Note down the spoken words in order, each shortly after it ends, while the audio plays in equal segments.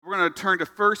want to turn to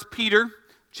 1 Peter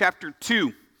chapter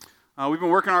 2. We've been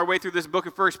working our way through this book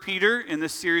of 1 Peter in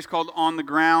this series called On the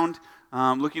Ground,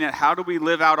 looking at how do we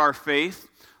live out our faith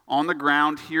on the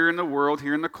ground here in the world,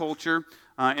 here in the culture,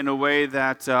 in a way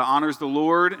that honors the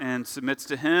Lord and submits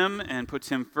to Him and puts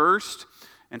Him first.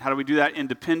 And how do we do that in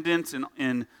dependence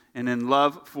and in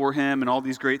love for Him and all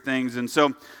these great things. And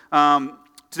so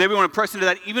today we want to press into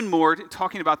that even more,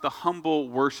 talking about the humble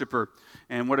worshiper.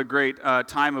 And what a great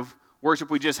time of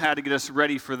worship we just had to get us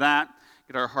ready for that,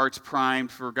 get our hearts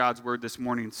primed for God's word this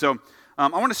morning. So I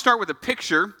want to start with a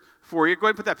picture for you. Go ahead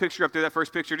and put that picture up there, that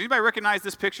first picture. Does anybody recognize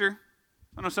this picture?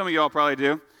 I know some of you all probably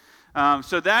do.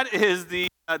 So that is the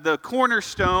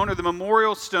cornerstone or the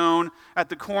memorial stone at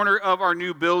the corner of our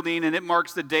new building, and it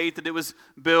marks the date that it was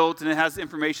built, and it has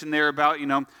information there about,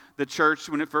 the church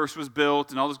when it first was built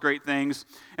and all those great things.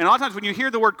 And a lot of times when you hear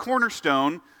the word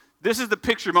cornerstone, this is the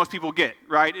picture most people get,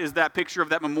 right? Is that picture of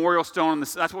that memorial stone.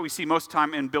 That's what we see most of the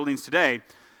time in buildings today.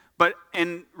 But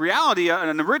in reality,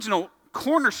 an original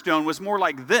cornerstone was more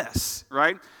like this,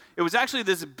 right? It was actually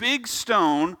this big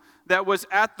stone that was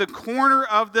at the corner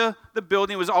of the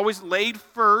building. It was always laid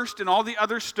first, and all the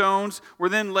other stones were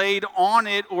then laid on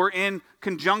it or in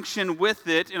conjunction with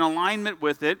it, in alignment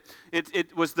with it.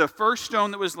 It was the first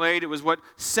stone that was laid. It was what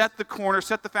set the corner,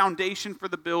 set the foundation for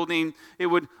the building. It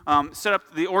would set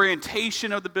up the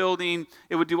orientation of the building.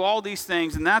 It would do all these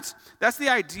things, and that's the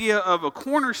idea of a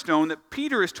cornerstone that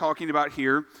Peter is talking about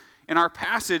here in our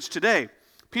passage today.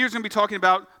 Peter's going to be talking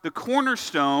about the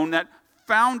cornerstone, that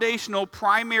foundational,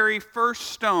 primary first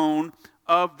stone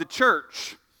of the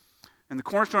church. And the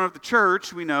cornerstone of the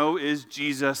church, we know, is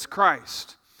Jesus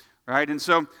Christ, right? And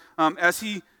so as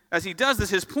he does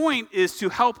this, his point is to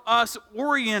help us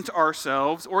orient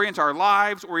ourselves, orient our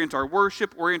lives, orient our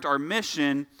worship, orient our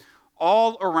mission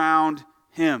all around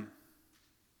him,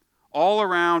 all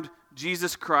around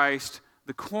Jesus Christ,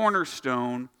 the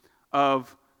cornerstone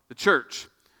of the church.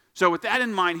 So with that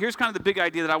in mind, here's kind of the big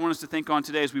idea that I want us to think on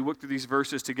today as we work through these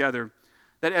verses together.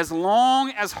 That as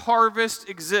long as Harvest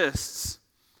exists,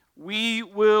 we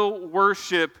will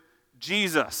worship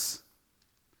Jesus.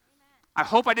 Amen. I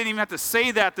hope I didn't even have to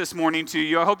say that this morning to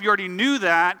you. I hope you already knew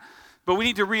that. But we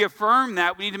need to reaffirm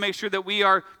that. We need to make sure that we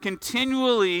are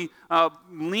continually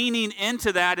leaning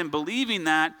into that and believing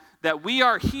that we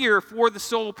are here for the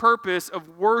sole purpose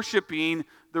of worshiping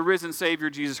the risen Savior,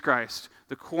 Jesus Christ,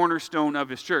 the cornerstone of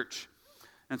his church.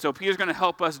 And so Peter's going to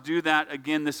help us do that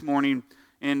again this morning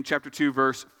in chapter 2,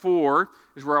 verse 4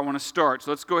 is where I want to start.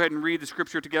 So let's go ahead and read the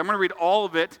scripture together. I'm going to read all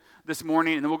of it this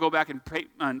morning, and then we'll go back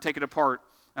and take it apart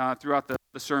throughout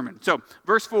the sermon. So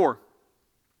verse 4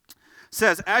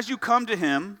 says, "As you come to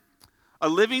him, a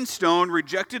living stone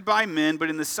rejected by men, but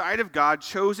in the sight of God,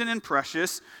 chosen and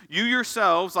precious, you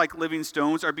yourselves, like living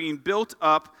stones, are being built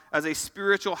up as a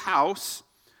spiritual house,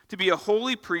 to be a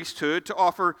holy priesthood, to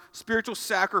offer spiritual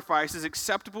sacrifices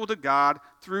acceptable to God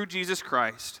through Jesus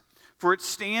Christ. For it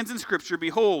stands in Scripture,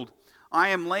 behold, I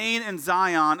am laying in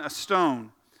Zion a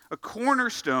stone, a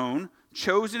cornerstone,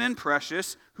 chosen and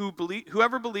precious,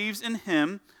 whoever believes in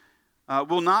him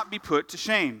will not be put to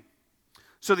shame.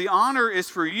 So the honor is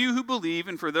for you who believe,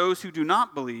 and for those who do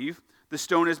not believe, the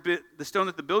stone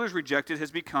that the builders rejected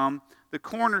has become the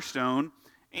cornerstone,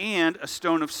 and a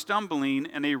stone of stumbling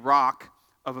and a rock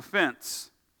of offense.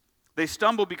 They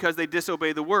stumble because they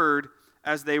disobey the word,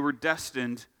 as they were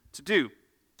destined to do."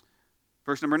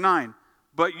 Verse number 9,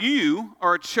 "But you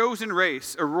are a chosen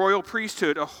race, a royal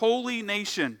priesthood, a holy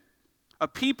nation, a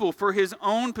people for his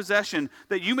own possession,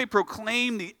 that you may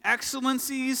proclaim the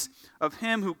excellencies of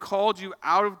him who called you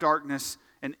out of darkness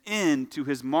and into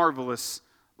his marvelous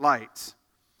light.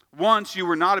 Once you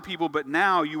were not a people, but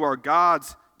now you are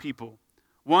God's people.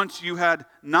 Once you had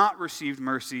not received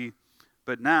mercy,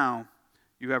 but now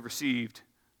you have received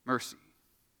mercy."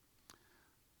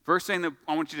 First thing that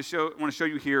I want to show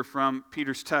you here from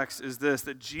Peter's text is this,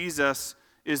 that Jesus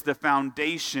is the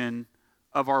foundation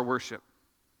of our worship.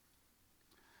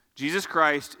 Jesus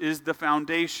Christ is the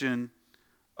foundation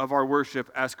of our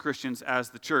worship as Christians, as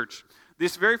the church.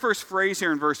 This very first phrase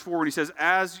here in verse 4, when he says,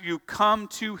 "As you come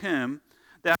to him,"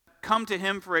 that "come to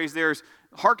him" phrase there is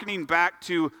hearkening back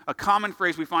to a common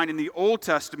phrase we find in the Old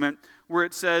Testament, where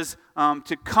it says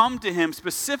to come to him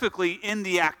specifically in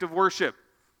the act of worship,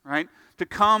 right? To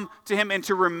come to him and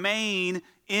to remain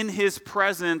in his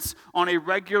presence on a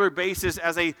regular basis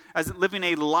as living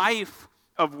a life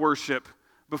of worship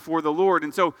before the Lord.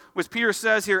 And so what Peter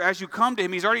says here, as you come to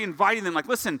him, he's already inviting them, like,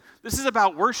 listen, this is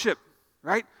about worship,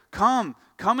 right? Come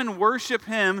and worship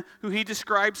him, who he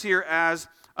describes here as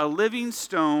a living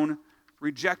stone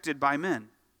rejected by men.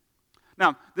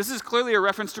 Now, this is clearly a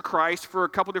reference to Christ for a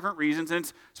couple different reasons, and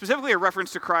it's specifically a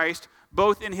reference to Christ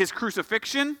both in his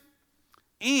crucifixion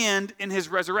and in his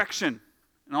resurrection.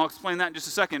 And I'll explain that in just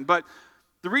a second. But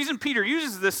the reason Peter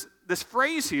uses this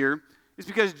phrase here is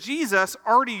because Jesus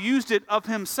already used it of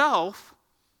himself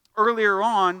earlier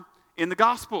on in the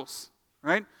Gospels,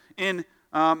 right? In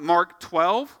Mark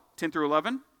 12, 10 through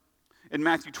 11, in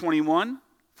Matthew 21,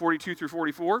 42 through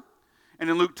 44, and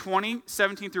in Luke 20,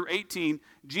 17 through 18,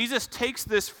 Jesus takes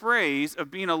this phrase of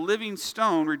being a living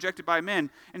stone rejected by men,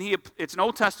 and it's an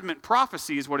Old Testament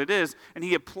prophecy is what it is, and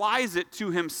he applies it to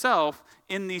himself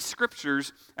in these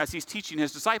scriptures as he's teaching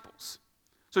his disciples.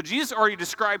 So Jesus already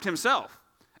described himself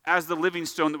as the living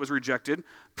stone that was rejected.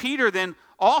 Peter then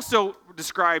also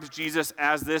describes Jesus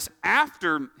as this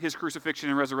after his crucifixion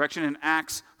and resurrection in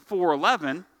Acts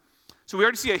 4:11. So we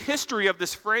already see a history of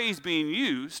this phrase being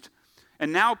used,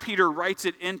 and now Peter writes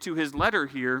it into his letter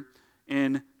here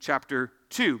in chapter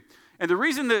 2. And the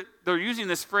reason that they're using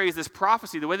this phrase, this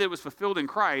prophecy, the way that it was fulfilled in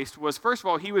Christ was, first of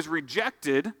all, he was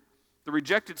rejected, the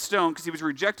rejected stone, because he was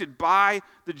rejected by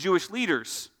the Jewish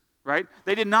leaders, right?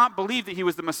 They did not believe that he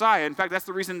was the Messiah. In fact, that's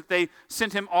the reason that they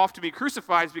sent him off to be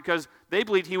crucified, is because they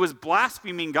believed he was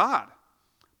blaspheming God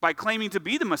by claiming to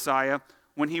be the Messiah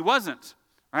when he wasn't,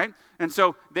 right? And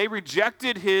so they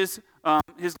rejected his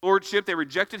lordship. They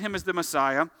rejected him as the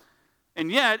Messiah.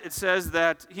 And yet it says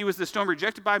that he was the stone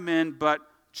rejected by men, but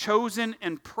chosen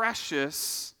and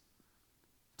precious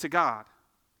to God.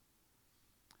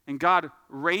 And God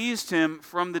raised him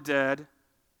from the dead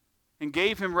and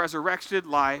gave him resurrected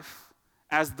life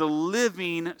as the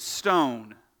living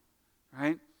stone,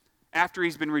 right? After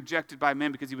he's been rejected by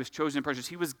men because he was chosen and precious.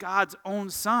 He was God's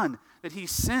own son that he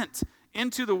sent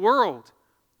into the world,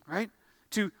 right?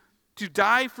 To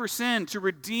die for sin, to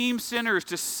redeem sinners,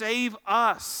 to save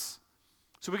us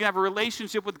so we can have a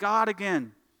relationship with God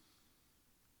again.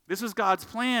 This was God's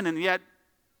plan, and yet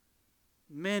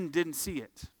men didn't see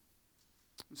it.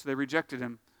 So they rejected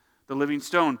him, the living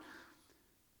stone.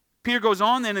 Peter goes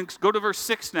on then, and go to verse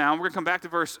 6 now. We're going to come back to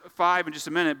verse 5 in just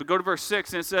a minute, but go to verse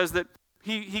 6, and it says that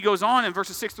he goes on in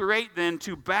verses 6 through 8 then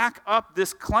to back up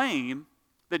this claim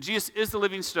that Jesus is the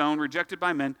living stone rejected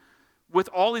by men with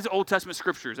all these Old Testament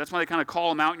scriptures. That's why they kind of call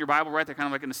them out in your Bible, right? They're kind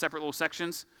of like in the separate little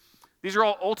sections. These are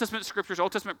all Old Testament scriptures,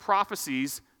 Old Testament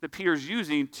prophecies that Peter's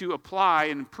using to apply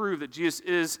and prove that Jesus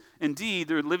is indeed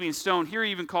the living stone. Here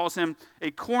he even calls him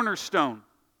a cornerstone,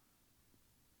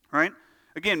 right?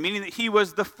 Again, meaning that he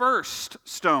was the first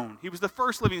stone. He was the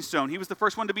first living stone. He was the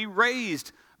first one to be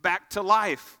raised back to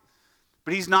life.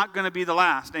 But he's not going to be the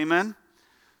last. Amen?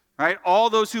 Right? All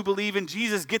those who believe in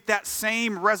Jesus get that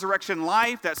same resurrection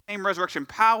life, that same resurrection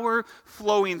power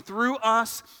flowing through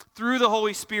us, through the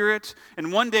Holy Spirit.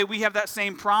 And one day we have that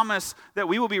same promise that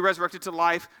we will be resurrected to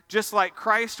life, just like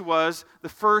Christ was the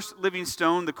first living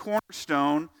stone, the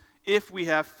cornerstone, if we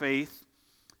have faith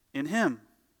in him.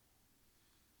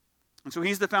 And so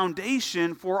he's the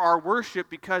foundation for our worship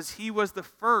because he was the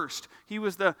first. He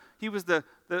was the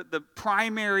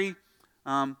primary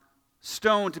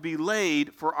stone to be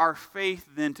laid for our faith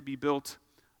then to be built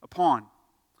upon.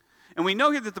 And we know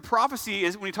here that the prophecy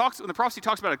is, when the prophecy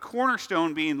talks about a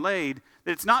cornerstone being laid,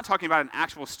 that it's not talking about an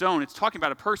actual stone, it's talking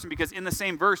about a person, because in the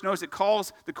same verse, notice it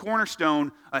calls the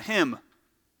cornerstone a him,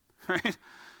 right?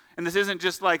 And this isn't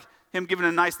just like him giving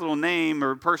a nice little name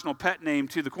or personal pet name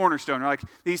to the cornerstone. Like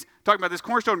he's talking about this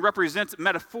cornerstone represents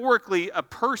metaphorically a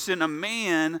person, a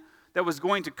man that was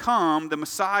going to come, the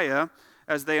Messiah,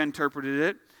 as they interpreted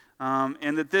it.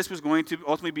 And that this was going to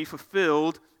ultimately be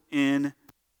fulfilled in,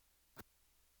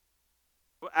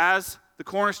 as the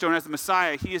cornerstone, as the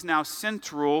Messiah, he is now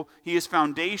central, he is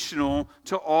foundational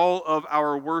to all of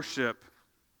our worship.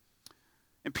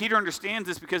 And Peter understands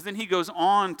this because then he goes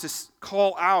on to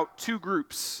call out two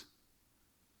groups.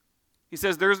 He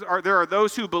says there are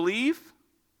those who believe,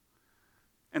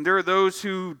 and there are those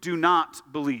who do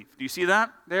not believe. Do you see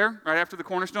that there, right after the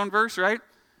cornerstone verse, right?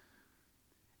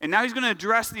 And now he's going to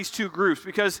address these two groups,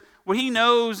 because what he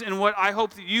knows and what I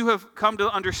hope that you have come to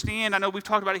understand, I know we've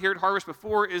talked about it here at Harvest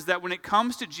before, is that when it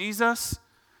comes to Jesus,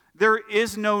 there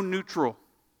is no neutral.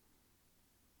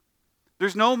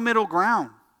 There's no middle ground.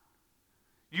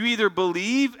 You either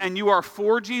believe and you are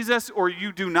for Jesus, or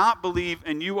you do not believe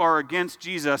and you are against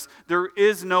Jesus. There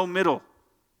is no middle.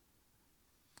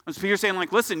 And so Peter's saying,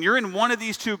 like, listen, you're in one of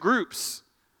these two groups,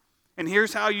 and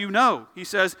here's how you know. He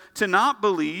says, to not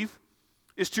believe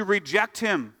is to reject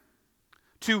him,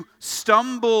 to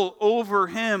stumble over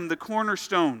him, the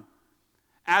cornerstone,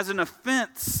 as an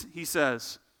offense, he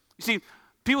says. You see,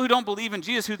 people who don't believe in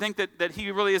Jesus, who think that he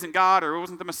really isn't God or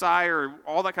wasn't the Messiah or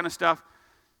all that kind of stuff,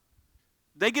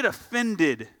 they get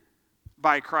offended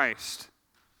by Christ.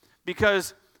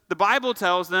 Because the Bible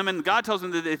tells them, and God tells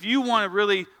them, that if you want to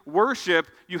really worship,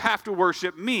 you have to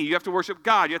worship me. You have to worship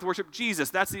God. You have to worship Jesus.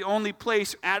 That's the only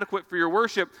place adequate for your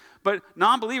worship. But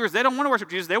non-believers, they don't want to worship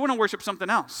Jesus. They want to worship something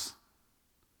else.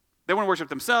 They want to worship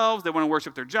themselves. They want to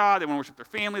worship their job. They want to worship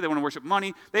their family. They want to worship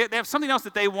money. They have something else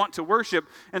that they want to worship.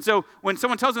 And so when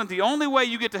someone tells them that the only way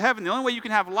you get to heaven, the only way you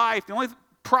can have life, the only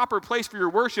proper place for your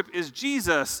worship is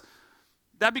Jesus,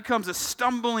 that becomes a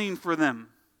stumbling for them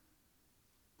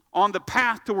on the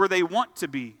path to where they want to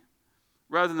be,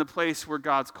 rather than the place where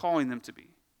God's calling them to be.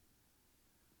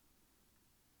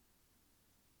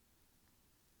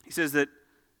 He says that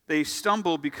they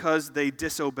stumble because they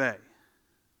disobey.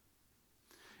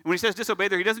 And when he says disobey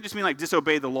there, he doesn't just mean like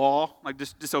disobey the law, like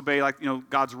just disobey like,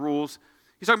 God's rules.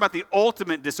 He's talking about the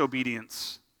ultimate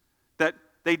disobedience, that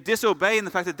they disobey in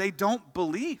the fact that they don't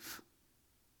believe.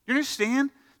 You understand?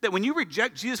 That when you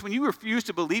reject Jesus, when you refuse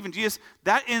to believe in Jesus,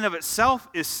 that in and of itself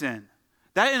is sin.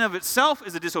 That in and of itself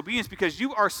is a disobedience, because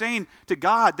you are saying to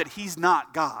God that he's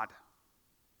not God.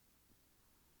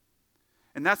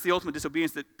 And that's the ultimate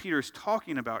disobedience that Peter is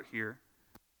talking about here.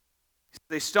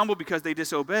 They stumble because they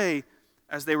disobey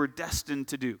as they were destined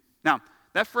to do. Now,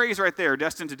 that phrase right there,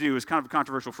 destined to do, is kind of a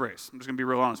controversial phrase. I'm just going to be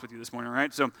real honest with you this morning, all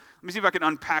right? So let me see if I can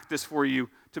unpack this for you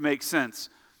to make sense.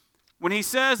 When he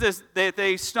says this, that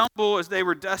they stumble as they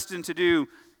were destined to do,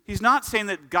 he's not saying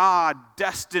that God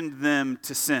destined them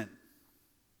to sin.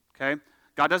 Okay?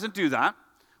 God doesn't do that.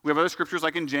 We have other scriptures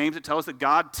like in James that tell us that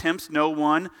God tempts no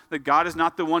one, that God is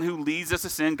not the one who leads us to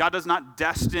sin. God does not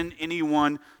destine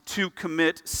anyone to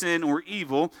commit sin or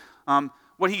evil.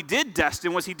 What he did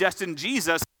destine was he destined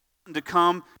Jesus to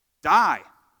come die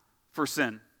for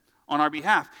sin on our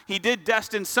behalf. He did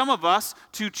destine some of us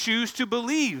to choose to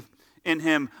believe in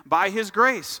him by his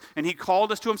grace, and he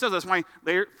called us to himself. That's why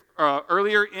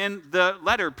earlier in the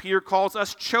letter, Peter calls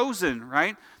us chosen,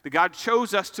 right? That God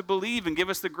chose us to believe and give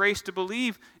us the grace to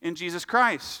believe in Jesus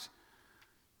Christ.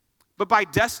 But by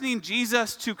destining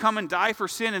Jesus to come and die for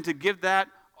sin and to give that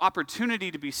opportunity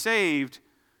to be saved,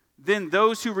 then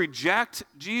those who reject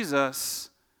Jesus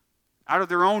out of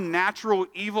their own natural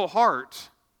evil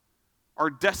heart are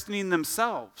destining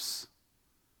themselves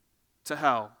to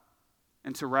hell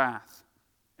and to wrath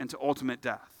and to ultimate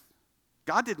death.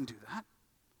 God didn't do that.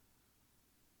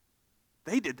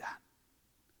 They did that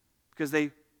because they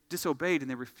disobeyed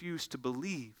and they refused to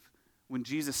believe when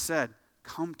Jesus said,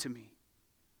 "Come to me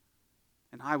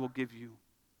and I will give you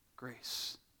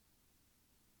grace."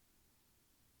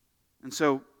 And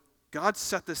so God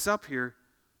set this up here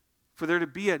for there to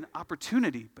be an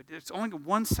opportunity, but it's only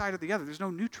one side or the other. There's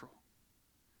no neutral.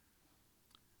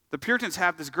 The Puritans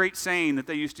have this great saying that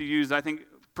they used to use that I think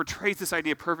portrays this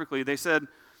idea perfectly. They said,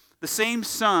 "The same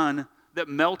sun that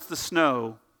melts the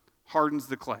snow hardens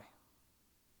the clay."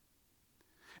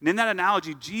 And in that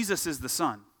analogy, Jesus is the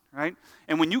sun, right?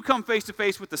 And when you come face to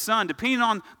face with the sun, depending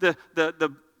on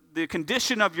the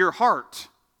condition of your heart,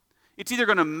 it's either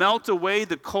going to melt away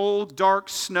the cold, dark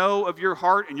snow of your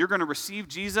heart and you're going to receive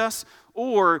Jesus,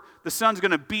 or the sun's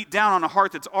going to beat down on a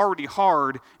heart that's already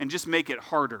hard and just make it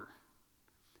harder.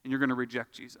 And you're going to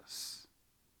reject Jesus.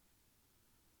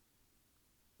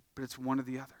 But it's one or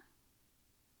the other.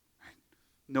 Right?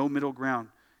 No middle ground.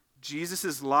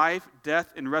 Jesus' life,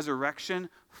 death, and resurrection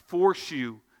force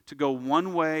you to go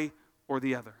one way or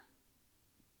the other.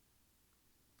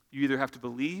 You either have to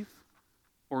believe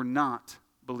or not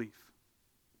believe.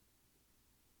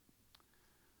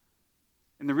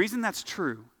 And the reason that's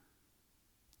true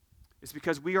is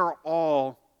because we are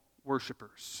all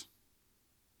worshipers.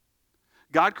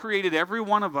 God created every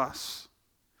one of us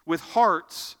with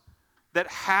hearts that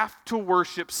have to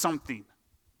worship something.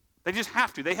 They just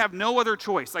have to. They have no other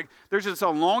choice. Like, there's just a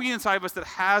longing inside of us that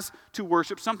has to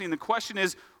worship something. The question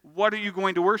is, what are you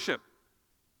going to worship?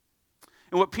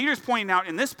 And what Peter's pointing out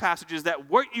in this passage is that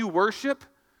what you worship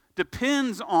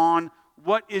depends on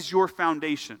what is your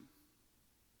foundation.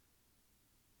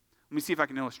 Let me see if I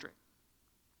can illustrate.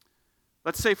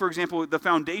 Let's say, for example, the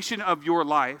foundation of your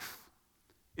life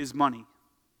is money.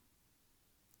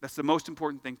 That's the most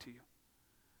important thing to you.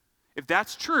 If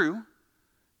that's true,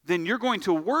 then you're going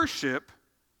to worship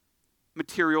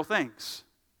material things,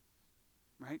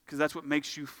 right? Because that's what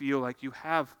makes you feel like you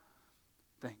have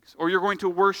things. Or you're going to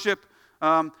worship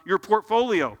your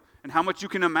portfolio and how much you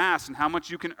can amass and how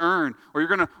much you can earn. Or you're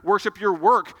going to worship your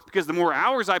work because the more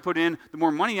hours I put in, the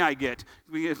more money I get.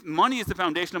 If money is the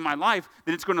foundation of my life,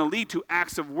 then it's going to lead to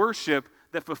acts of worship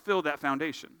that fulfill that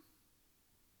foundation.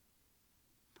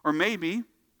 Or maybe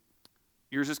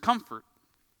yours is comfort.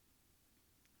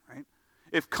 Right?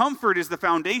 If comfort is the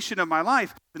foundation of my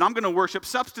life, then I'm going to worship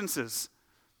substances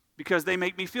because they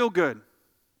make me feel good.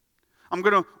 I'm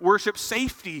going to worship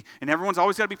safety, and everyone's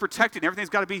always got to be protected. And everything's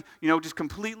got to be, just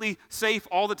completely safe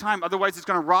all the time. Otherwise, it's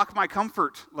going to rock my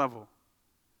comfort level.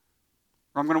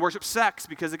 Or I'm going to worship sex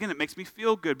because, again, it makes me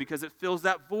feel good because it fills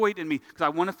that void in me because I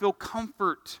want to feel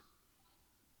comfort.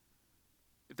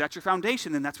 If that's your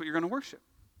foundation, then that's what you're going to worship.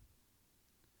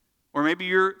 Or maybe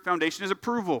your foundation is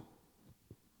approval,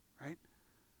 right?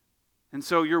 And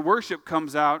so your worship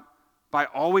comes out by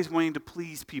always wanting to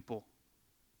please people,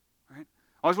 right?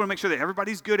 I always want to make sure that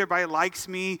everybody's good, everybody likes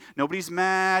me, nobody's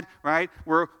mad, right?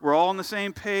 We're all on the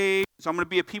same page, so I'm going to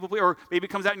be a people pleaser. Or maybe it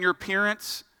comes out in your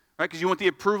appearance, right? Because you want the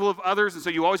approval of others, and so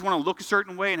you always want to look a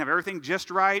certain way and have everything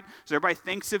just right, so everybody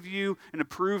thinks of you and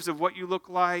approves of what you look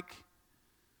like.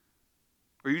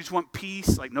 Or you just want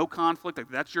peace, like no conflict, like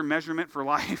that's your measurement for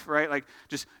life, right? Like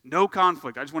just no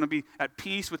conflict. I just want to be at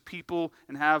peace with people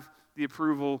and have the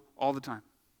approval all the time.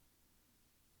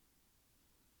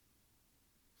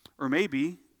 Or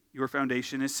maybe your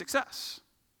foundation is success.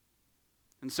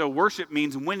 And so worship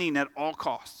means winning at all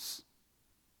costs.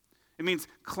 It means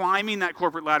climbing that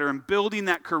corporate ladder and building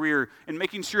that career and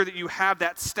making sure that you have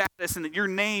that status and that your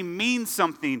name means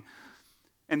something.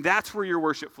 And that's where your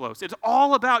worship flows. It's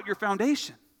all about your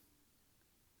foundation.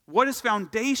 What is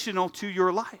foundational to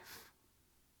your life?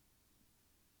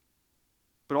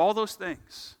 But all those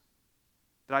things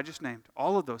that I just named,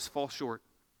 all of those fall short.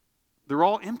 They're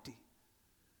all empty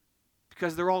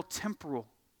because they're all temporal.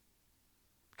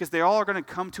 Because they all are going to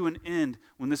come to an end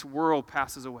when this world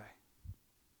passes away.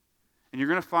 And you're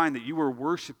going to find that you are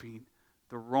worshiping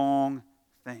the wrong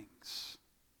things.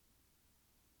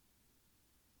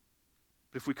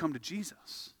 But if we come to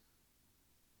Jesus,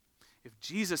 if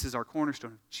Jesus is our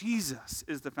cornerstone, if Jesus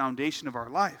is the foundation of our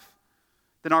life,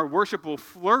 then our worship will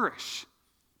flourish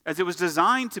as it was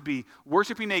designed to be,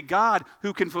 worshiping a God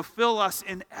who can fulfill us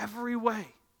in every way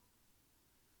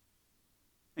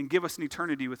and give us an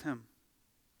eternity with him.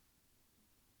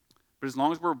 But as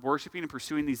long as we're worshiping and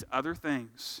pursuing these other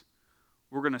things,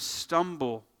 we're going to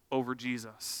stumble over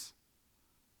Jesus.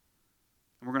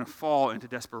 And we're going to fall into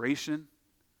desperation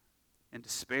and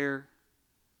despair,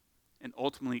 and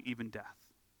ultimately even death.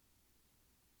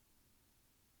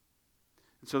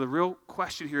 And so the real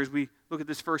question here as we look at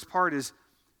this first part is,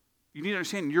 you need to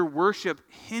understand your worship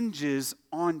hinges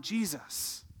on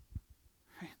Jesus.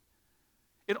 Right?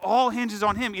 It all hinges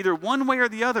on him, either one way or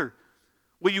the other.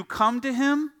 Will you come to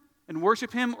him and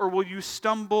worship him, or will you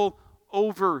stumble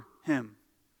over him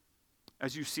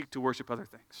as you seek to worship other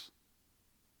things?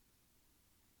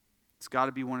 It's got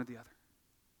to be one or the other.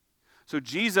 So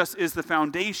Jesus is the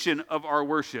foundation of our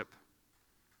worship.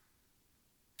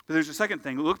 But there's a second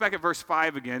thing. Look back at verse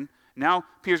 5 again. Now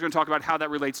Peter's going to talk about how that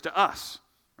relates to us,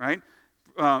 right?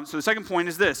 So the second point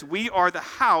is this. We are the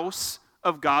house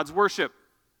of God's worship.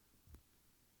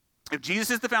 If Jesus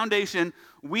is the foundation,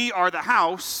 we are the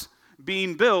house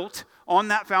being built on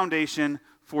that foundation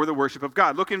for the worship of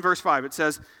God. Look in verse 5. It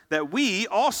says that we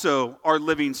also are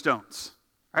living stones.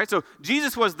 All right, so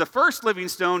Jesus was the first living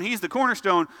stone. He's the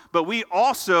cornerstone, but we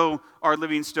also are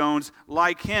living stones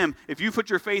like him. If you put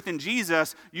your faith in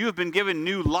Jesus, you have been given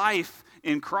new life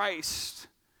in Christ.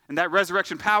 And that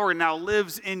resurrection power now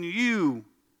lives in you.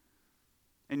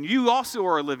 And you also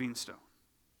are a living stone.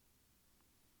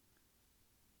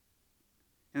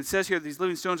 And it says here these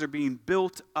living stones are being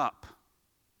built up.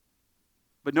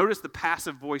 But notice the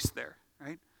passive voice there,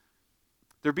 right?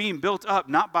 They're being built up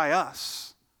not by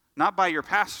us, not by your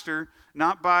pastor,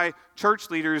 not by church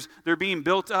leaders. They're being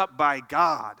built up by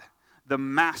God, the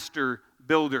master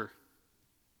builder.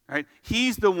 Right?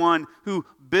 He's the one who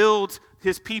builds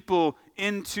his people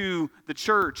into the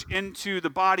church, into the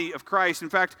body of Christ. In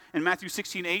fact, in Matthew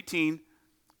 16:18,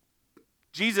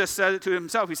 Jesus said it to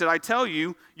himself. He said, I tell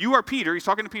you, you are Peter. He's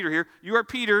talking to Peter here. You are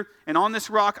Peter, and on this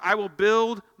rock I will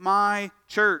build my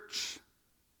church.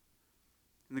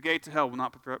 And the gates of hell will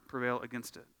not prevail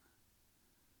against it.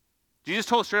 Jesus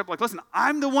told us straight up, like, listen,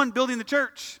 I'm the one building the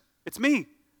church. It's me,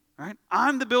 right?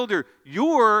 I'm the builder.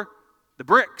 You're the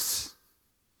bricks,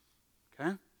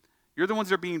 okay? You're the ones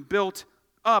that are being built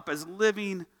up as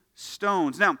living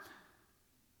stones. Now,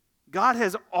 God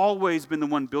has always been the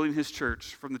one building his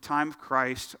church from the time of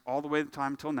Christ all the way to the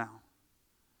time until now.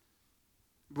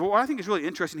 But what I think is really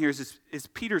interesting here is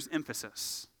Peter's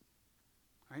emphasis,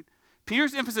 right?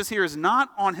 Peter's emphasis here is not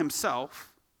on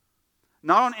himself,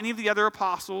 not on any of the other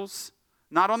apostles,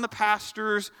 not on the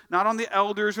pastors, not on the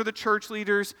elders or the church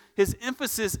leaders. His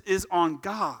emphasis is on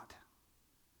God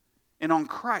and on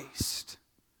Christ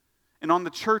and on the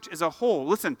church as a whole.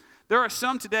 Listen, there are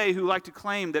some today who like to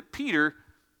claim that Peter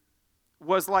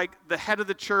was like the head of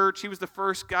the church. He was the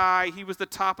first guy. He was the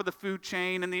top of the food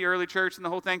chain in the early church and the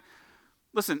whole thing.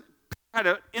 Listen, Peter had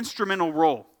an instrumental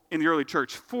role in the early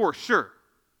church, for sure.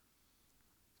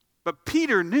 But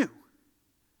Peter knew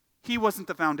he wasn't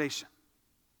the foundation,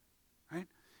 right?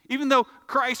 Even though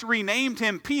Christ renamed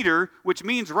him Peter, which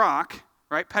means rock,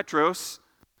 right? Petros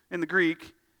in the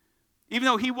Greek. Even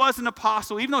though he was an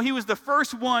apostle, even though he was the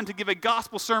first one to give a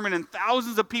gospel sermon and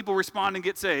thousands of people respond and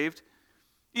get saved,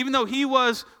 even though he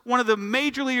was one of the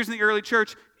major leaders in the early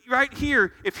church, right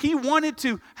here, if he wanted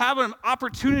to have an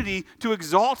opportunity to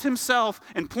exalt himself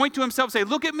and point to himself, say,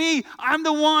 look at me, I'm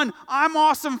the one, I'm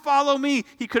awesome, follow me,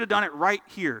 he could have done it right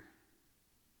here.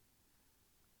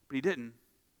 But he didn't.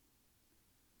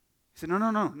 He said, no,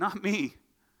 not me.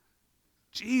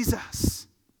 Jesus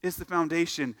is the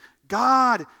foundation.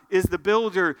 God is the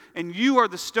builder, and you are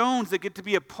the stones that get to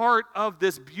be a part of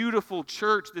this beautiful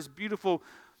church, this beautiful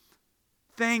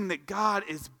thing that God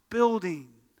is building.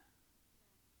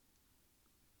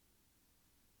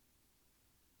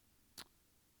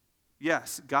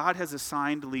 Yes, God has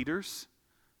assigned leaders.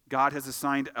 God has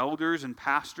assigned elders and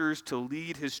pastors to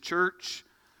lead his church.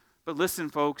 But listen,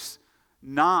 folks,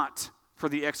 not for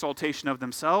the exaltation of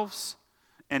themselves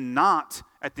and not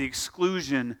at the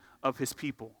exclusion of his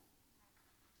people.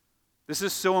 This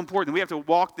is so important. We have to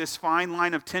walk this fine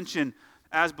line of tension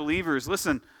as believers.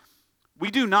 Listen, we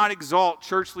do not exalt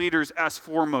church leaders as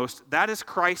foremost. That is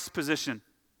Christ's position.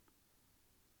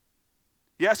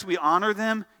 Yes, we honor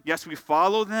them. Yes, we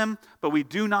follow them, but we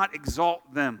do not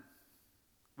exalt them.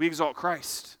 We exalt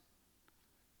Christ.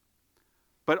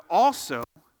 But also,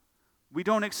 we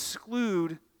don't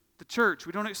exclude the church.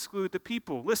 We don't exclude the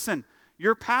people. Listen,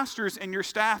 your pastors and your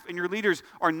staff and your leaders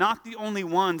are not the only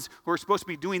ones who are supposed to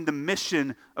be doing the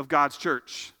mission of God's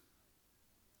church.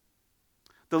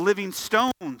 The living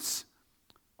stones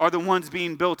are the ones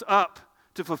being built up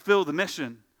to fulfill the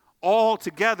mission. All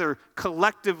together,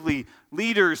 collectively,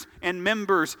 leaders and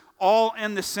members, all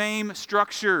in the same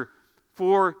structure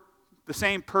for the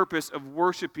same purpose of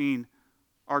worshiping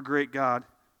our great God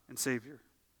and Savior.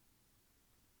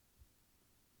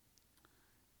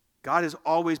 God has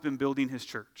always been building his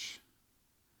church,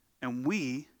 and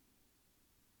we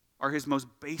are his most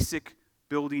basic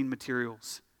building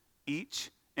materials,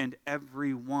 each and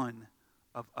every one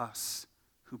of us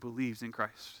who believes in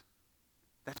Christ.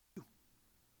 That's you.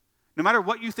 No matter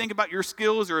what you think about your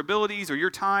skills or abilities or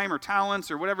your time or talents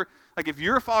or whatever, like if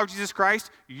you're a follower of Jesus Christ,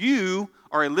 you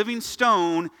are a living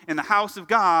stone in the house of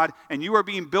God, and you are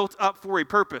being built up for a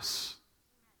purpose.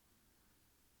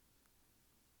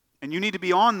 And you need to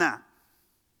be on that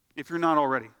if you're not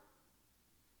already.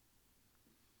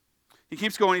 He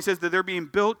keeps going. He says that they're being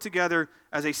built together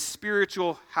as a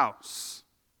spiritual house.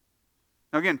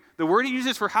 Now again, the word he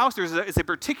uses for house there is a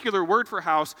particular word for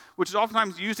house, which is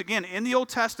oftentimes used again in the Old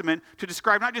Testament to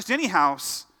describe not just any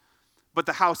house, but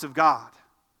the house of God,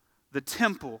 the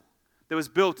temple that was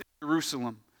built in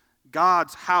Jerusalem,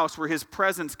 God's house where his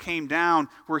presence came down,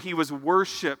 where he was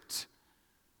worshiped,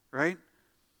 right?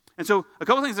 And so a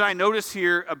couple things that I notice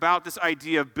here about this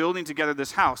idea of building together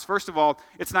this house. First of all,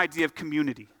 it's an idea of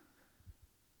community.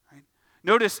 Right?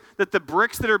 Notice that the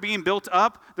bricks that are being built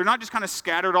up, they're not just kind of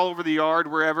scattered all over the yard,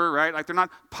 wherever, right? Like they're not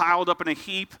piled up in a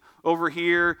heap over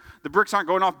here. The bricks aren't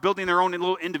going off building their own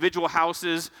little individual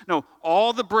houses. No,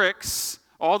 all the bricks,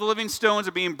 all the living stones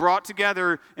are being brought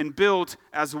together and built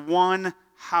as one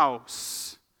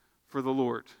house for the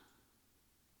Lord.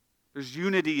 There's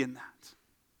unity in that.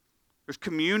 There's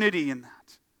community in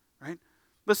that, right?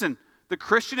 Listen, the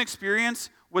Christian experience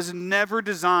was never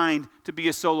designed to be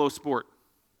a solo sport.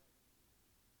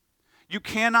 You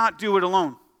cannot do it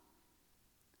alone.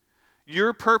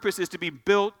 Your purpose is to be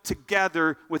built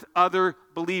together with other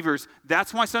believers.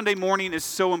 That's why Sunday morning is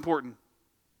so important.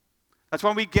 That's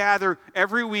why we gather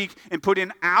every week and put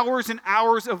in hours and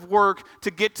hours of work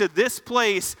to get to this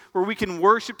place where we can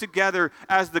worship together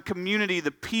as the community,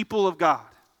 the people of God.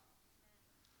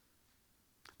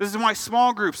 This is why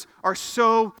small groups are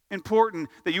so important,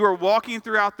 that you are walking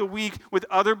throughout the week with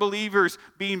other believers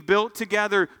being built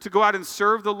together to go out and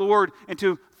serve the Lord and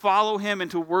to follow him and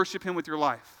to worship him with your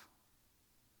life.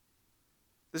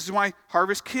 This is why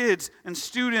Harvest Kids and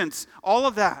students, all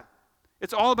of that,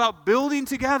 it's all about building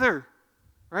together,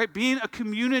 right? Being a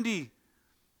community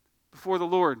before the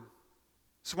Lord.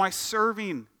 This is why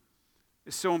serving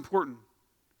is so important.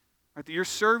 Right, that you're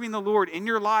serving the Lord in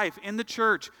your life, in the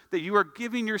church, that you are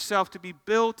giving yourself to be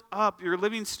built up. Your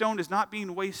living stone is not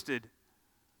being wasted.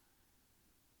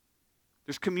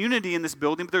 There's community in this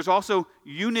building, but there's also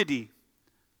unity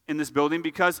in this building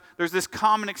because there's this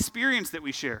common experience that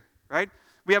we share, right?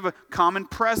 We have a common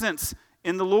presence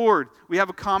in the Lord. We have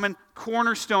a common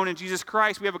cornerstone in Jesus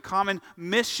Christ. We have a common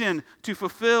mission to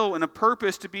fulfill and a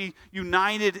purpose to be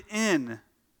united in.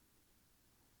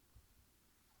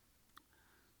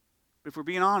 But if we're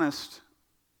being honest,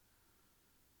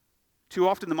 too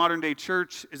often the modern day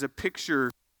church is a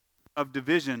picture of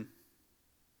division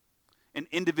and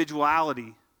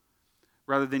individuality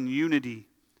rather than unity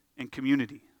and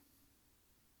community.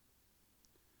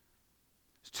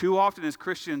 Too often as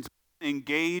Christians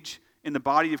engage in the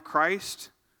body of Christ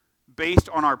based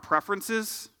on our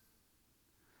preferences,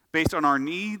 based on our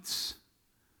needs,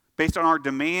 based on our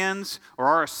demands or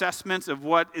our assessments of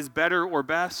what is better or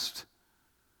best.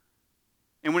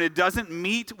 And when it doesn't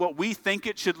meet what we think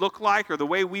it should look like or the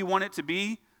way we want it to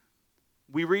be,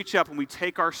 we reach up and we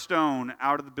take our stone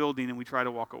out of the building and we try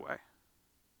to walk away.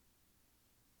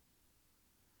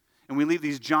 And we leave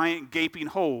these giant gaping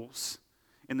holes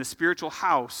in the spiritual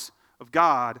house of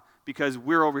God because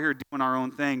we're over here doing our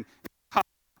own thing.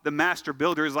 The master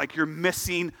builder is like, you're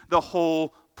missing the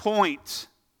whole point.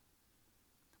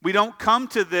 We don't come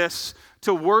to this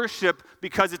to worship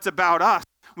because it's about us.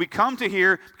 We come to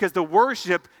here because the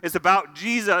worship is about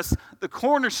Jesus, the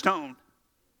cornerstone.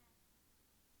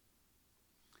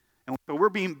 And so we're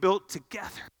being built together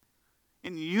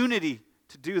in unity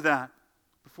to do that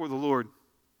before the Lord.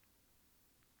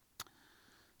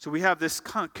 So we have this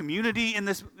kind of community in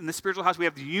the spiritual house. We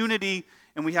have the unity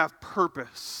and we have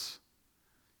purpose.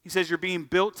 He says you're being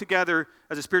built together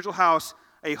as a spiritual house,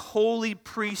 a holy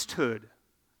priesthood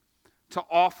to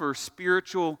offer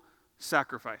spiritual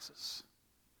sacrifices.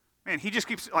 Man, he just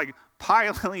keeps like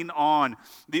piling on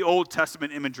the Old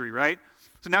Testament imagery, right?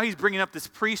 So now he's bringing up this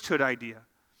priesthood idea.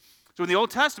 So in the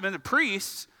Old Testament, the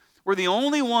priests were the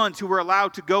only ones who were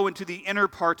allowed to go into the inner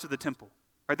parts of the temple.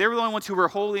 Right? They were the only ones who were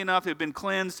holy enough, had been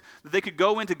cleansed, that they could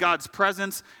go into God's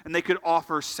presence and they could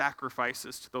offer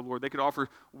sacrifices to the Lord. They could offer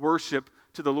worship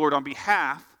to the Lord on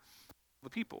behalf of the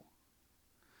people.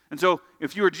 And so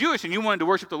if you were Jewish and you wanted to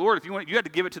worship the Lord, you had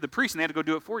to give it to the priest and they had to go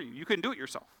do it for you. You couldn't do it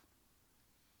yourself.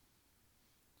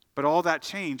 But all that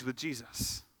changed with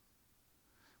Jesus.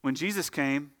 When Jesus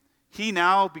came, he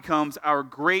now becomes our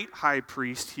great high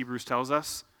priest, Hebrews tells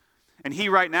us. And he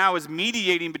right now is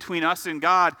mediating between us and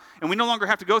God. And we no longer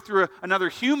have to go through another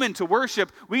human to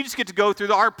worship. We just get to go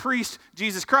through our priest,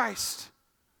 Jesus Christ.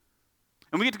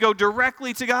 And we get to go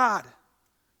directly to God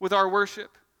with our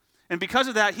worship. And because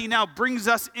of that, he now brings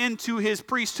us into his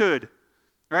priesthood.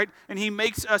 Right? And he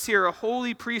makes us here a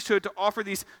holy priesthood to offer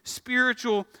these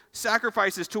spiritual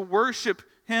sacrifices, to worship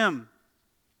him.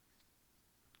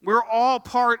 We're all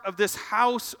part of this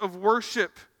house of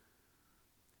worship.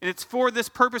 And it's for this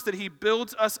purpose that he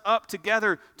builds us up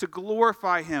together to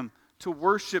glorify him, to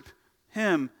worship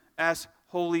him as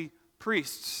holy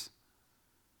priests.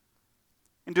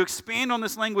 And to expand on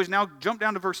this language, now jump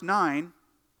down to verse 9,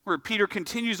 where Peter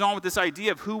continues on with this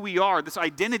idea of who we are, this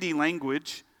identity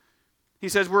language. He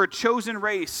says, we're a chosen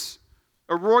race,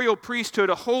 a royal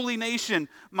priesthood, a holy nation,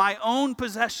 my own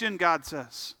possession, God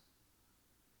says.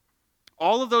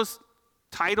 All of those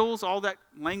titles, all that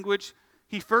language,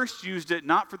 he first used it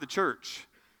not for the church.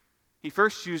 He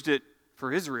first used it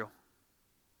for Israel.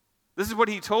 This is what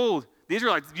he told the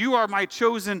Israelites. You are my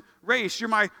chosen race. You're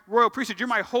my royal priesthood. You're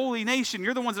my holy nation.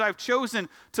 You're the ones that I've chosen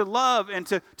to love and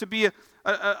to be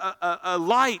a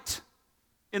light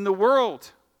in the world.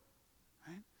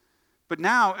 But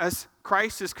now, as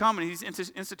Christ has come and he's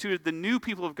instituted the new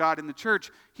people of God in the church,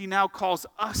 he now calls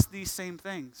us these same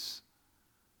things.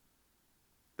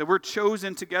 That we're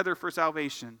chosen together for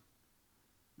salvation.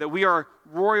 That we are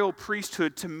royal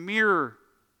priesthood to mirror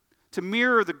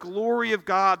the glory of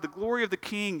God, the glory of the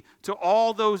King to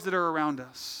all those that are around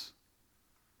us.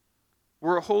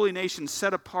 We're a holy nation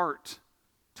set apart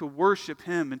to worship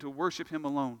him and to worship him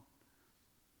alone.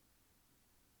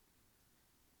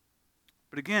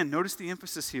 But again, notice the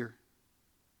emphasis here.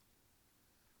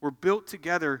 We're built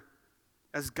together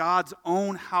as God's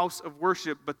own house of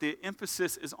worship, but the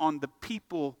emphasis is on the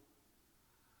people,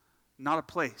 not a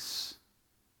place.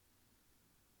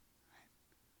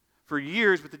 For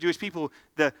years with the Jewish people,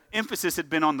 the emphasis had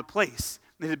been on the place.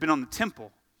 It had been on the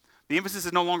temple. The emphasis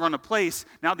is no longer on a place.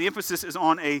 Now the emphasis is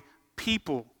on a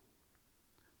people.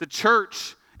 The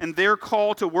church and their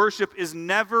call to worship is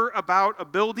never about a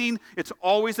building. It's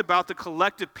always about the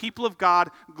collective people of God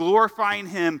glorifying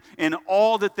him in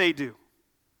all that they do.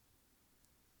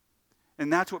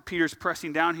 And that's what Peter's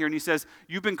pressing down here. And he says,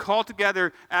 you've been called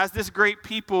together as this great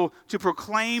people to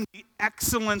proclaim the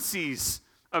excellencies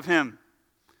of him.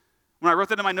 When I wrote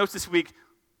that in my notes this week,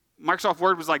 Microsoft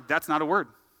Word was like, that's not a word.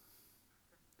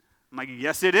 I'm like,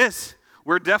 yes, it is.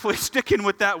 we're definitely sticking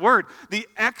with that word. The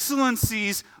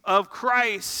excellencies of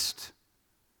Christ.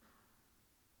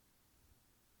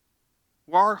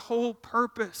 Our whole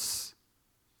purpose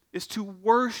is to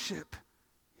worship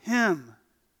him.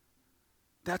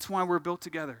 That's why we're built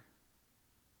together.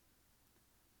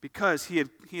 Because he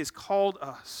has called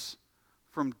us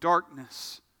from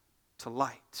darkness to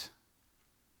light.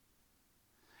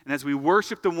 And as we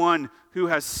worship the one who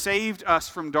has saved us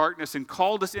from darkness and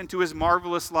called us into his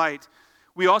marvelous light,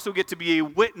 we also get to be a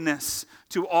witness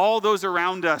to all those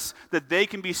around us that they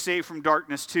can be saved from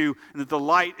darkness too, and that the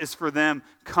light is for them.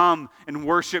 Come and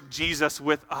worship Jesus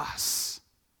with us.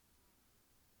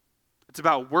 It's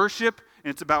about worship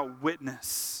and it's about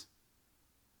witness.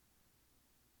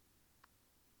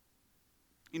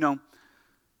 You know,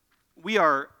 we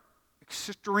are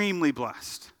extremely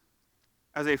blessed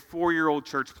as a 4-year-old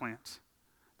church plant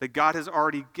that God has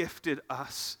already gifted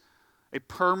us a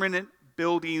permanent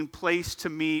building, place to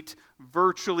meet,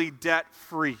 virtually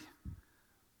debt-free.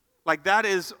 Like, that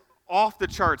is off the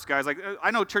charts, guys. Like,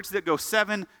 I know churches that go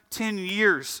 7, 10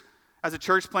 years as a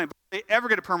church plant, but they ever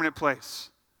get a permanent place,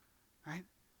 right?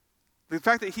 The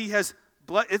fact that he has,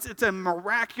 it's a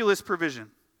miraculous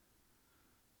provision.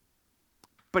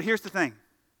 But here's the thing.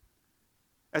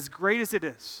 As great as it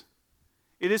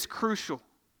is crucial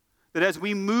that as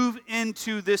we move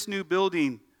into this new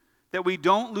building, that we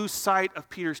don't lose sight of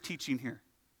Peter's teaching here.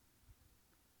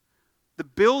 The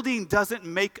building doesn't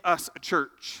make us a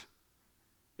church.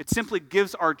 It simply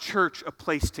gives our church a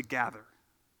place to gather.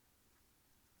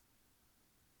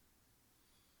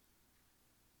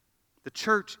 The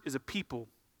church is a people,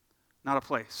 not a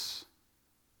place.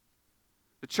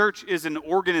 The church is an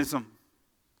organism,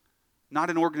 not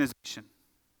an organization.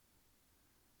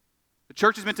 The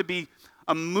church is meant to be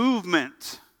a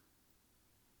movement,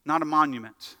 not a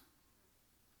monument.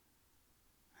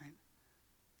 Right?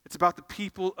 It's about the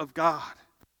people of God.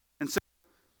 And so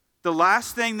the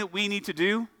last thing that we need to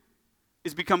do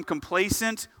is become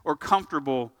complacent or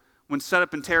comfortable when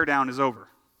setup and tear down is over.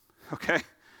 Okay?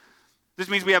 This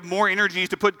means we have more energies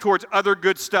to put towards other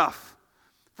good stuff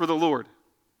for the Lord.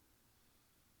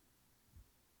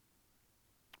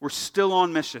 We're still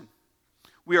on mission.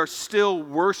 We are still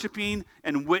worshiping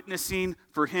and witnessing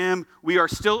for him. We are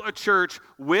still a church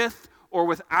with or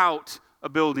without a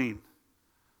building.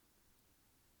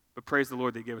 But praise the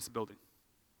Lord that he gave us a building.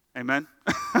 Amen?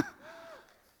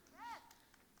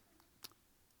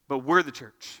 But we're the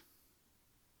church.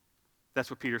 That's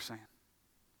what Peter's saying.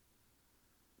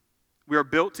 We are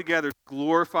built together to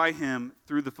glorify him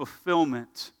through the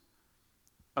fulfillment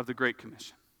of the Great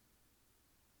Commission.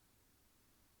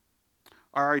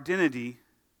 Our identity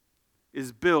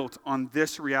is built on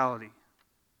this reality.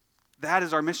 That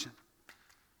is our mission.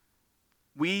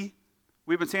 We've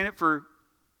been saying it for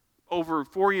over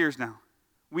 4 years now.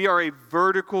 We are a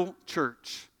vertical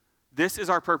church. This is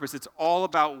our purpose. It's all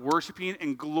about worshiping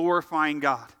and glorifying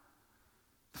God.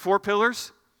 The 4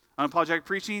 pillars: unapologetic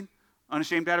preaching,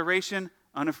 unashamed adoration,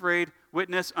 unafraid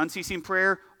witness, unceasing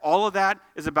prayer. All of that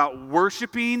is about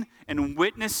worshiping and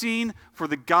witnessing for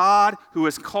the God who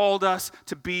has called us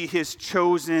to be his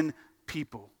chosen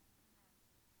people.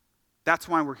 That's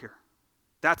why we're here.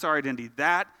 That's our identity.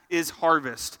 That is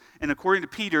Harvest. And according to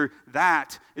Peter,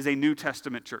 that is a New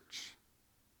Testament church.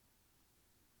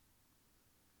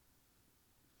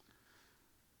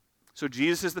 So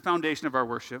Jesus is the foundation of our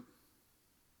worship.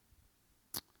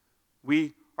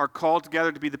 We are called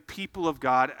together to be the people of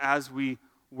God as we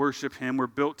worship him. We're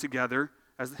built together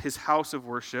as his house of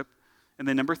worship. And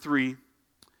then number 3,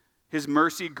 his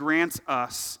mercy grants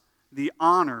us the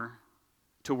honor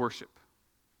to worship.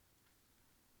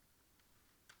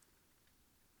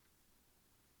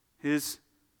 His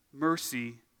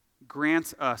mercy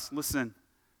grants us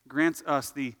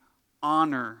the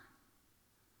honor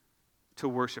to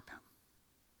worship him.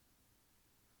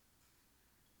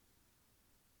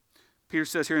 Peter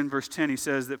says here in verse 10, he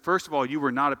says that first of all, you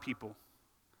were not a people,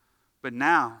 but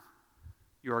now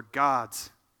you are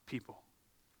God's people.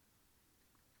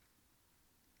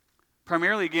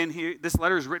 Primarily, again, this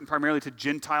letter is written primarily to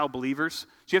Gentile believers.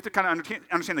 So you have to kind of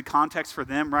understand the context for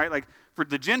them, right? Like for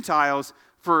the Gentiles,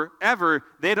 forever,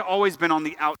 they had always been on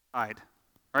the outside,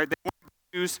 right? They weren't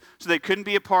Jews, so they couldn't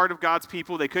be a part of God's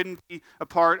people. They couldn't be a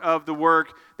part of the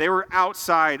work. They were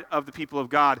outside of the people of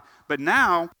God. But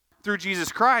now, through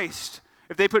Jesus Christ,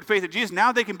 if they put faith in Jesus,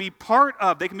 now they can be part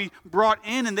of, they can be brought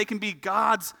in, and they can be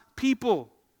God's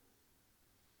people.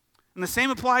 And the same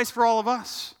applies for all of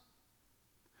us.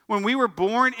 When we were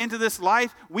born into this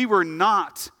life, we were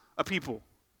not a people.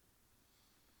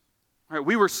 Right,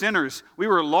 we were sinners. We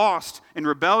were lost in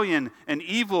rebellion and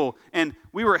evil, and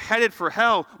we were headed for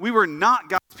hell. We were not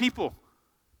God's people.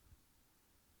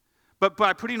 But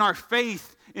by putting our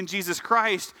faith in Jesus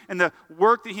Christ and the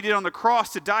work that he did on the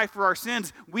cross to die for our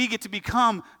sins, we get to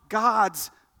become God's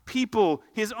people,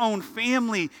 his own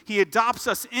family. He adopts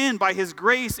us in by his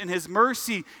grace and his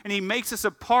mercy, and he makes us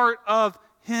a part of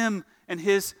him and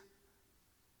his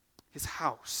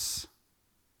house.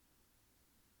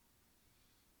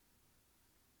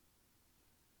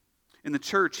 In the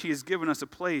church, he has given us a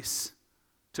place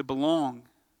to belong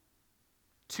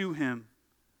to him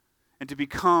and to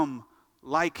become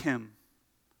like him,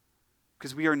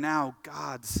 because we are now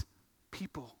God's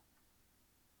people.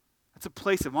 That's a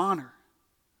place of honor.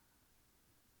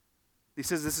 He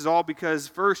says this is all because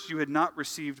first you had not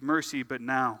received mercy, but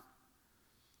now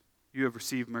you have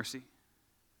received mercy.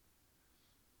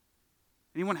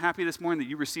 Anyone happy this morning that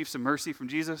you received some mercy from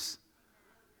Jesus?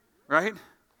 Right?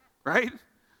 Right?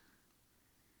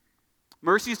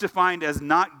 Mercy is defined as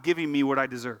not giving me what I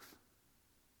deserve.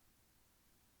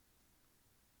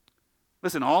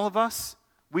 Listen, all of us,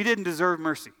 we didn't deserve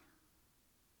mercy.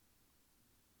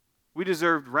 We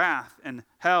deserved wrath and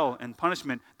hell and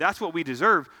punishment. That's what we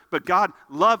deserved. But God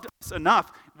loved us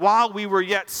enough. While we were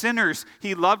yet sinners,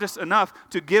 he loved us enough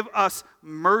to give us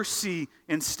mercy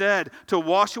instead, to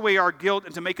wash away our guilt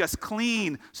and to make us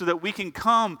clean so that we can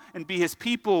come and be his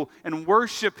people and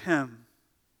worship him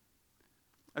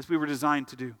as we were designed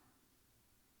to do.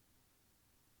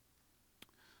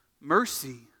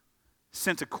 Mercy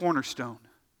sent a cornerstone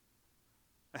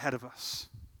ahead of us.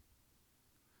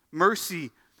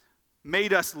 Mercy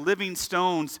made us living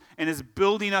stones and is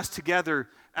building us together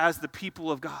as the people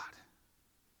of God.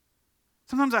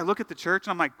 Sometimes I look at the church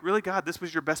and I'm like, really, God, this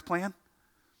was your best plan?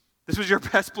 This was your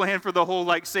best plan for the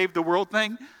whole, save the world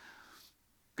thing?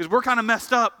 Because we're kind of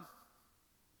messed up.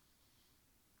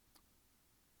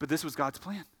 But this was God's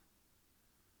plan.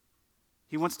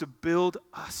 He wants to build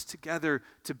us together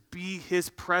to be his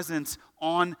presence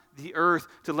on the earth,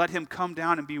 to let him come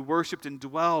down and be worshiped and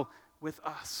dwell with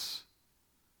us.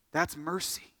 That's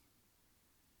mercy.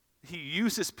 He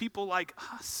uses people like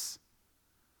us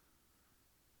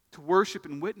to worship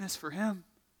and witness for him.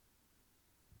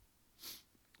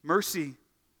 Mercy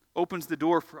opens the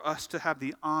door for us to have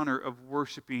the honor of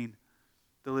worshiping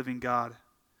the living God.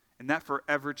 And that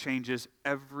forever changes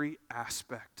every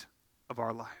aspect of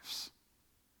our lives.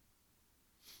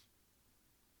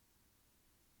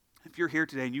 If you're here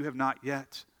today and you have not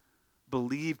yet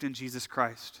believed in Jesus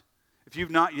Christ, if you've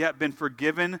not yet been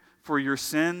forgiven for your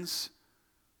sins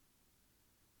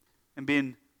and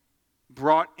been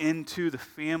brought into the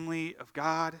family of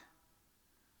God,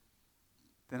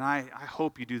 then I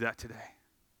hope you do that today.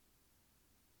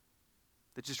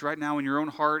 That just right now in your own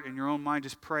heart and your own mind,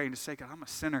 just pray and just say, God, I'm a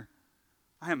sinner.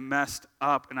 I am messed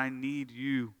up and I need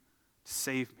you to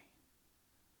save me.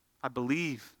 I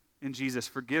believe in Jesus.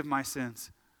 Forgive my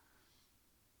sins.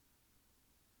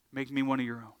 Make me one of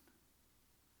your own.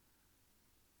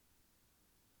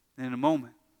 And in a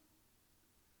moment,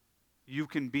 you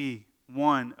can be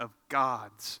one of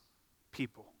God's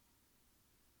people.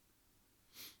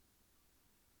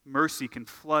 Mercy can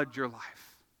flood your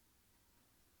life.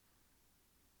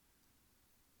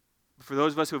 But for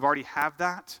those of us who have already have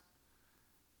that,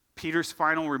 Peter's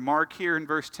final remark here in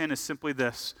verse 10 is simply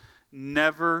this: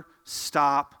 never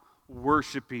stop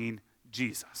worshiping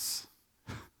Jesus.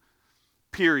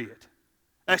 Period.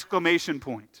 Exclamation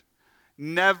point.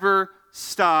 Never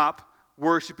stop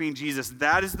worshiping Jesus.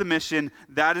 That is the mission.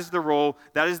 That is the role.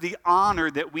 That is the honor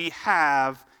that we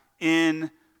have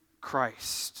in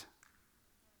Christ.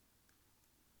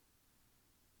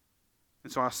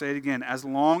 And so I'll say it again. As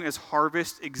long as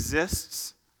Harvest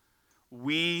exists,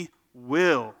 we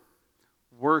will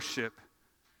worship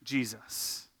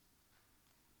Jesus.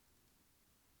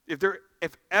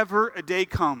 If ever a day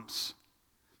comes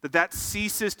that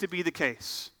ceases to be the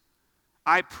case,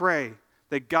 I pray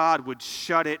that God would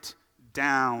shut it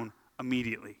down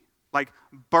immediately.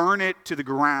 Burn it to the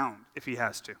ground if he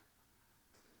has to.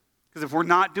 Because if we're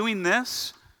not doing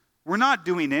this, we're not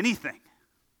doing anything.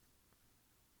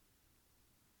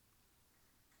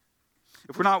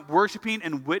 If we're not worshiping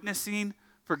and witnessing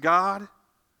for God,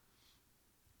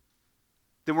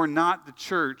 then we're not the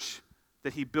church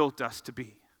that he built us to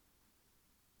be.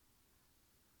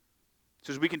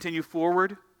 So as we continue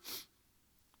forward,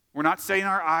 we're not setting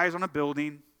our eyes on a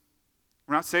building.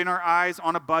 We're not setting our eyes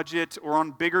on a budget or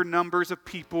on bigger numbers of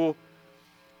people.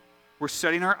 We're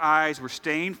setting our eyes, we're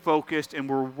staying focused, and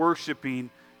we're worshiping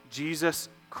Jesus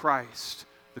Christ,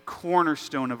 the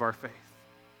cornerstone of our faith.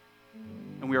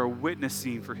 And we are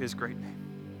witnessing for his great name.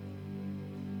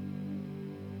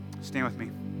 Stand with me.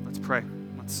 Let's pray.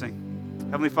 Let's sing.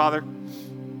 Heavenly Father,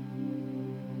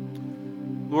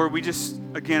 Lord,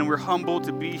 we're humbled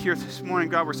to be here this morning.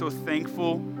 God, we're so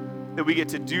thankful that we get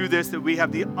to do this, that we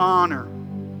have the honor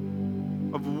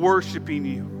of worshiping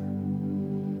you.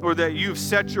 Lord, that you've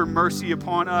set your mercy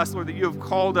upon us. Lord, that you have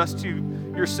called us to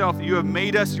yourself, that you have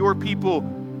made us your people.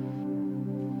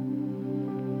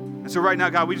 And so right now,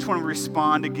 God, we just want to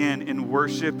respond again in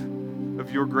worship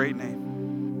of your great name.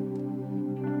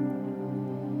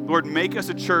 Lord, make us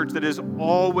a church that is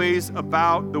always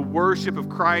about the worship of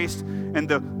Christ and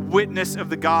the witness of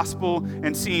the gospel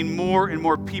and seeing more and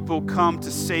more people come to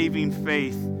saving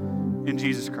faith in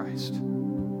Jesus Christ.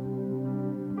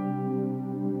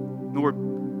 Lord,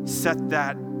 set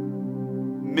that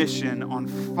mission on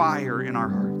fire in our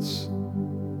hearts,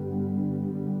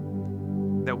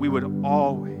 that we would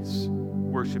always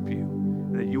worship you,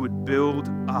 that you would build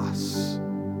us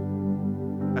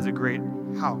as a great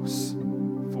house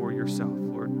for yourself.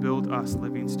 Lord, build us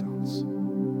living stones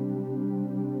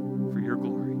for your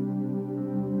glory.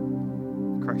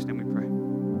 In Christ's name we pray.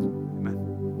 Amen.